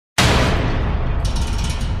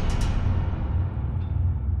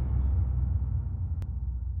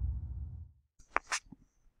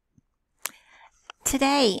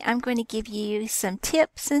Today, I'm going to give you some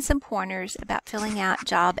tips and some pointers about filling out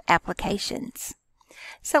job applications.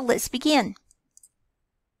 So let's begin.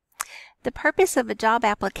 The purpose of a job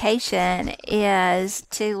application is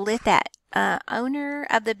to let that owner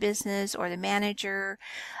of the business or the manager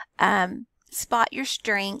spot your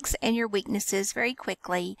strengths and your weaknesses very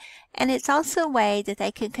quickly, and it's also a way that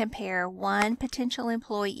they can compare one potential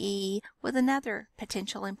employee with another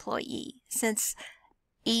potential employee, since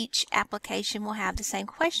each application will have the same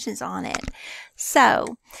questions on it.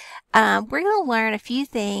 So we're going to learn a few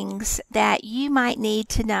things that you might need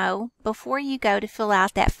to know before you go to fill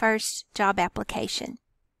out that first job application.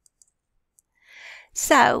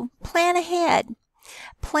 So plan ahead.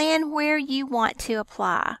 Plan where you want to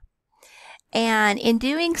apply. And in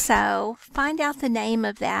doing so, find out the name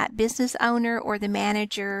of that business owner or the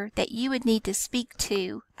manager that you would need to speak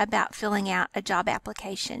to about filling out a job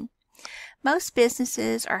application. Most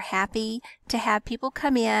businesses are happy to have people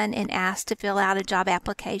come in and ask to fill out a job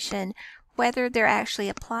application, whether they actually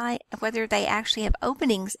have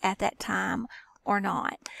openings at that time or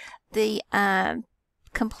not. The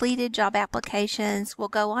completed job applications will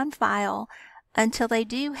go on file until they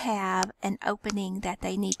do have an opening that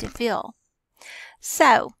they need to fill.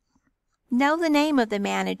 So, know the name of the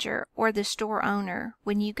manager or the store owner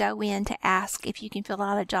when you go in to ask if you can fill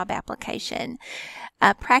out a job application.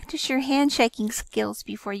 Practice your handshaking skills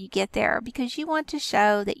before you get there, because you want to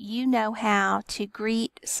show that you know how to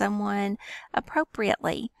greet someone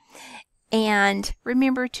appropriately. And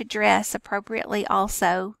remember to dress appropriately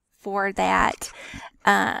also for that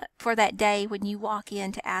day when you walk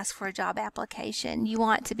in to ask for a job application. You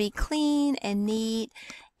want to be clean and neat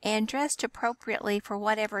and dressed appropriately for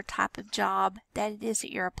whatever type of job that it is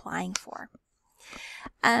that you're applying for.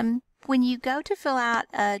 When you go to fill out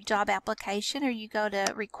a job application, or you go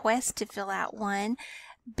to request to fill out one,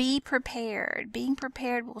 be prepared. Being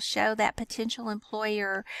prepared will show that potential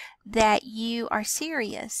employer that you are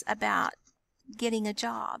serious about getting a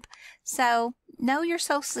job. So know your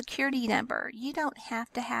Social Security number. You don't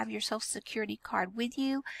have to have your Social Security card with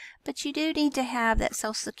you, but you do need to have that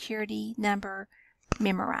Social Security number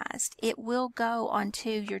memorized. It will go onto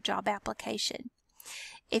your job application.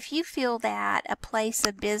 If you feel that a place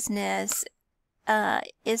of business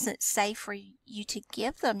isn't safe for you to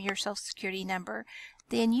give them your Social Security number,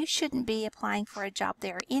 then you shouldn't be applying for a job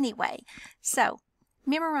there anyway. So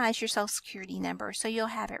memorize your Social Security number so you'll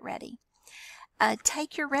have it ready.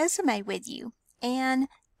 Take your resume with you, and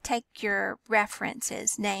take your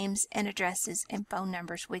references, names and addresses and phone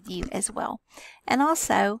numbers with you as well. And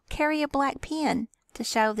also carry a black pen to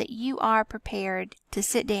show that you are prepared to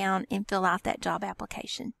sit down and fill out that job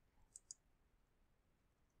application.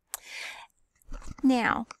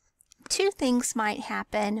 Now, two things might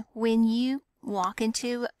happen when you walk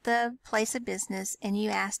into the place of business and you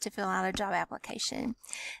ask to fill out a job application.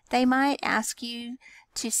 They might ask you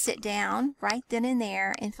to sit down right then and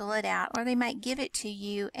there and fill it out, or they might give it to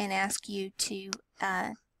you and ask you to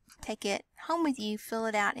take it home with you, fill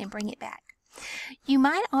it out, and bring it back. You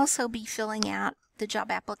might also be filling out the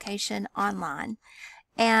job application online,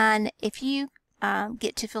 and if you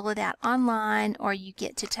get to fill it out online, or you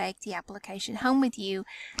get to take the application home with you,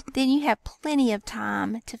 then you have plenty of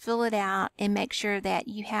time to fill it out and make sure that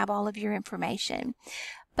you have all of your information.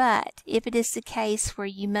 But if it is the case where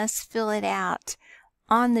you must fill it out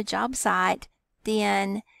on the job site,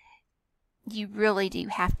 then you really do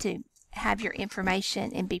have to have your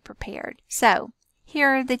information and be prepared. So here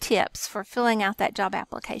are the tips for filling out that job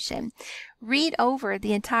application. Read over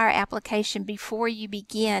the entire application before you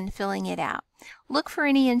begin filling it out. Look for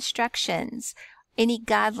any instructions, any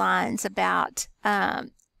guidelines about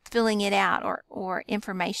filling it out, or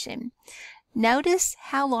information. Notice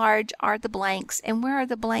how large are the blanks and where are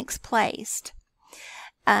the blanks placed.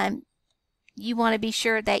 You want to be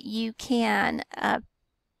sure that you can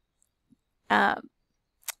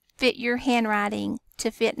fit your handwriting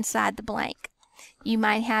to fit inside the blank. You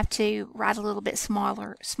might have to write a little bit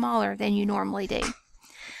smaller than you normally do.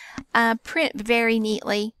 Print very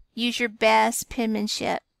neatly. Use your best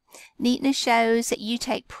penmanship. Neatness shows that you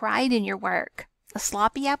take pride in your work. A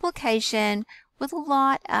sloppy application with a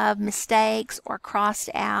lot of mistakes or crossed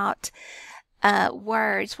out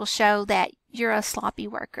words will show that you're a sloppy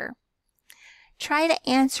worker. Try to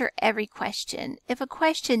answer every question. If a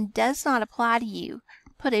question does not apply to you,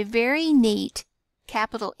 put a very neat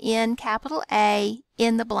capital N, capital A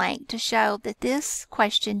in the blank to show that this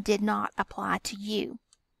question did not apply to you.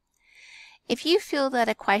 If you feel that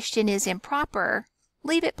a question is improper,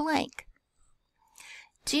 leave it blank.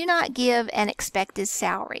 Do not give an expected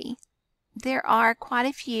salary. There are quite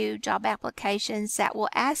a few job applications that will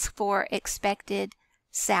ask for expected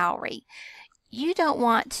salary. You don't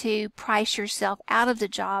want to price yourself out of the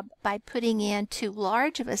job by putting in too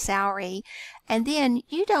large of a salary, and then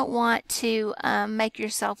you don't want to make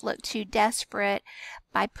yourself look too desperate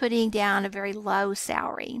by putting down a very low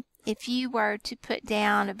salary. If you were to put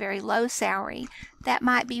down a very low salary, that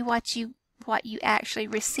might be what you actually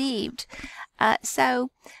received.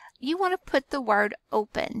 So you want to put the word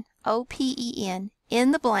open, O-P-E-N,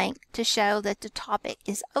 in the blank to show that the topic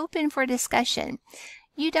is open for discussion.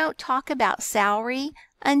 You don't talk about salary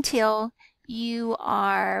until you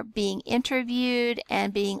are being interviewed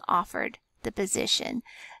and being offered the position.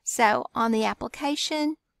 So on the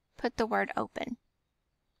application, put the word open.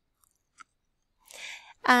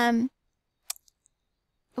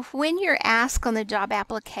 When you're asked on the job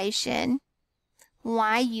application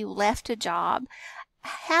why you left a job,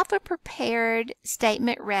 have a prepared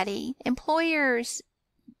statement ready. Employers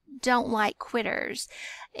don't like quitters.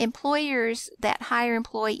 Employers that hire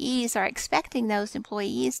employees are expecting those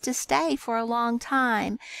employees to stay for a long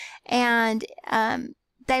time, and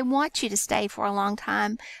they want you to stay for a long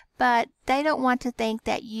time, but they don't want to think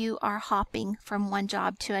that you are hopping from one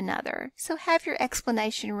job to another. So have your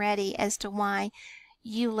explanation ready as to why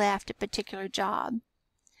you left a particular job.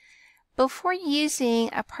 Before using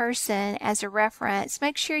a person as a reference,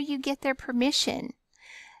 make sure you get their permission.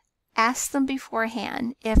 Ask them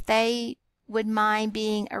beforehand if they would mind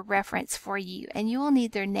being a reference for you, and you will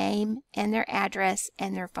need their name and their address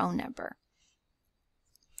and their phone number.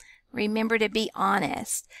 Remember to be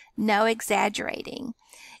honest, no exaggerating.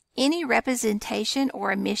 Any representation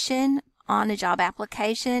or omission on a job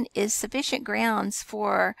application is sufficient grounds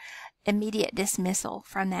for immediate dismissal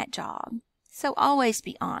from that job. So always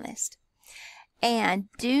be honest. And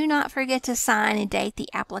do not forget to sign and date the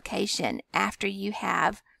application after you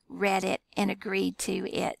have read it and agreed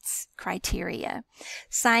to its criteria.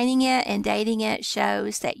 Signing it and dating it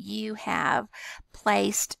shows that you have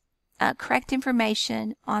placed correct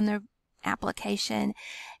information on the application,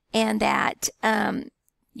 and that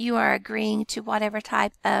you are agreeing to whatever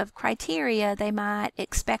type of criteria they might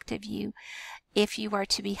expect of you if you were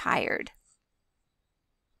to be hired.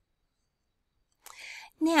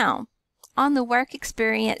 Now, on the work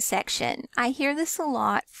experience section, I hear this a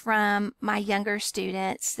lot from my younger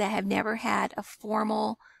students that have never had a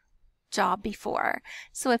formal job before.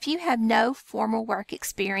 So if you have no formal work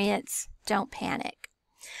experience, don't panic.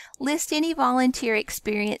 List any volunteer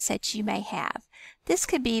experience that you may have. This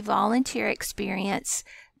could be volunteer experience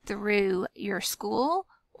through your school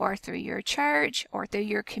or through your church or through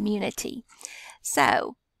your community.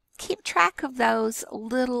 So keep track of those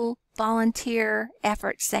little volunteer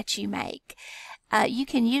efforts that you make. You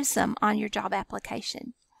can use them on your job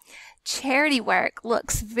application. Charity work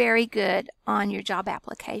looks very good on your job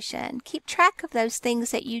application. Keep track of those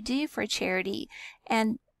things that you do for charity,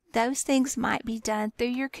 and those things might be done through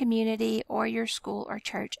your community or your school or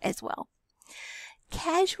church as well.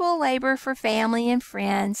 Casual labor for family and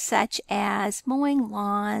friends, such as mowing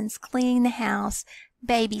lawns, cleaning the house,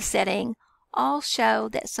 babysitting, all show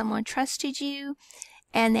that someone trusted you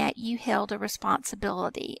and that you held a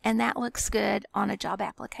responsibility, and that looks good on a job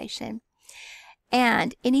application.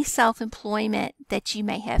 And any self-employment that you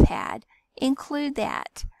may have had, include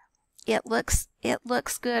that. It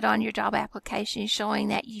looks good on your job application, showing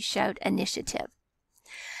that you showed initiative.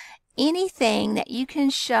 Anything that you can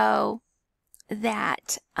show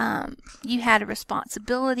that you had a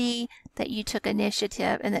responsibility, that you took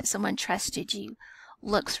initiative, and that someone trusted you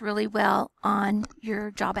looks really well on your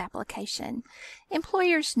job application.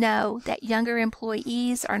 Employers know that younger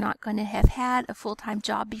employees are not going to have had a full-time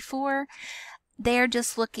job before. They're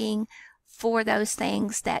just looking for those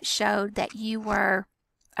things that showed that you were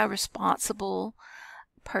a responsible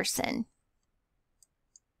person.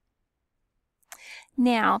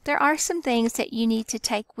 Now, there are some things that you need to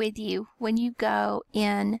take with you when you go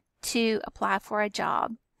in to apply for a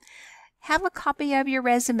job. Have a copy of your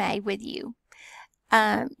resume with you.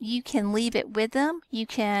 You can leave it with them. You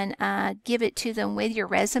can give it to them with your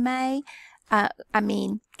resume.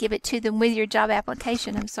 Give it to them with your job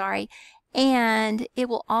application, and it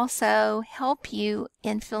will also help you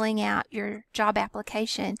in filling out your job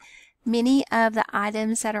application. Many of the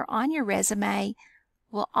items that are on your resume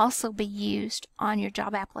will also be used on your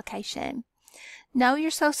job application. Know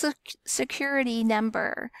your Social Security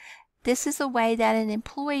number. This is a way that an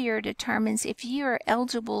employer determines if you are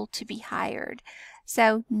eligible to be hired.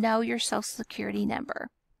 So know your Social Security number.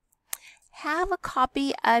 Have a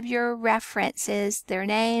copy of your references, their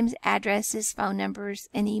names, addresses, phone numbers,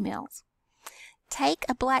 and emails. Take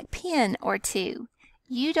a black pen or two.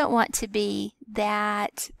 You don't want to be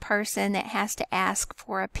that person that has to ask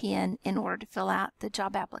for a pen in order to fill out the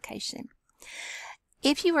job application.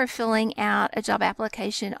 If you are filling out a job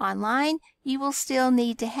application online, you will still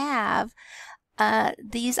need to have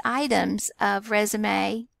these items of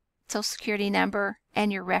resume, social security number,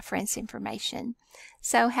 and your reference information.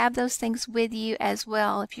 So have those things with you as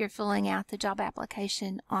well if you're filling out the job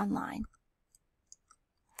application online.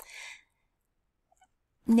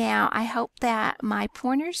 Now, I hope that my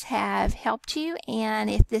pointers have helped you, and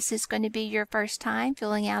if this is going to be your first time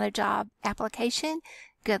filling out a job application,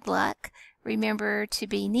 good luck. Remember to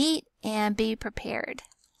be neat and be prepared.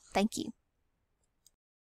 Thank you.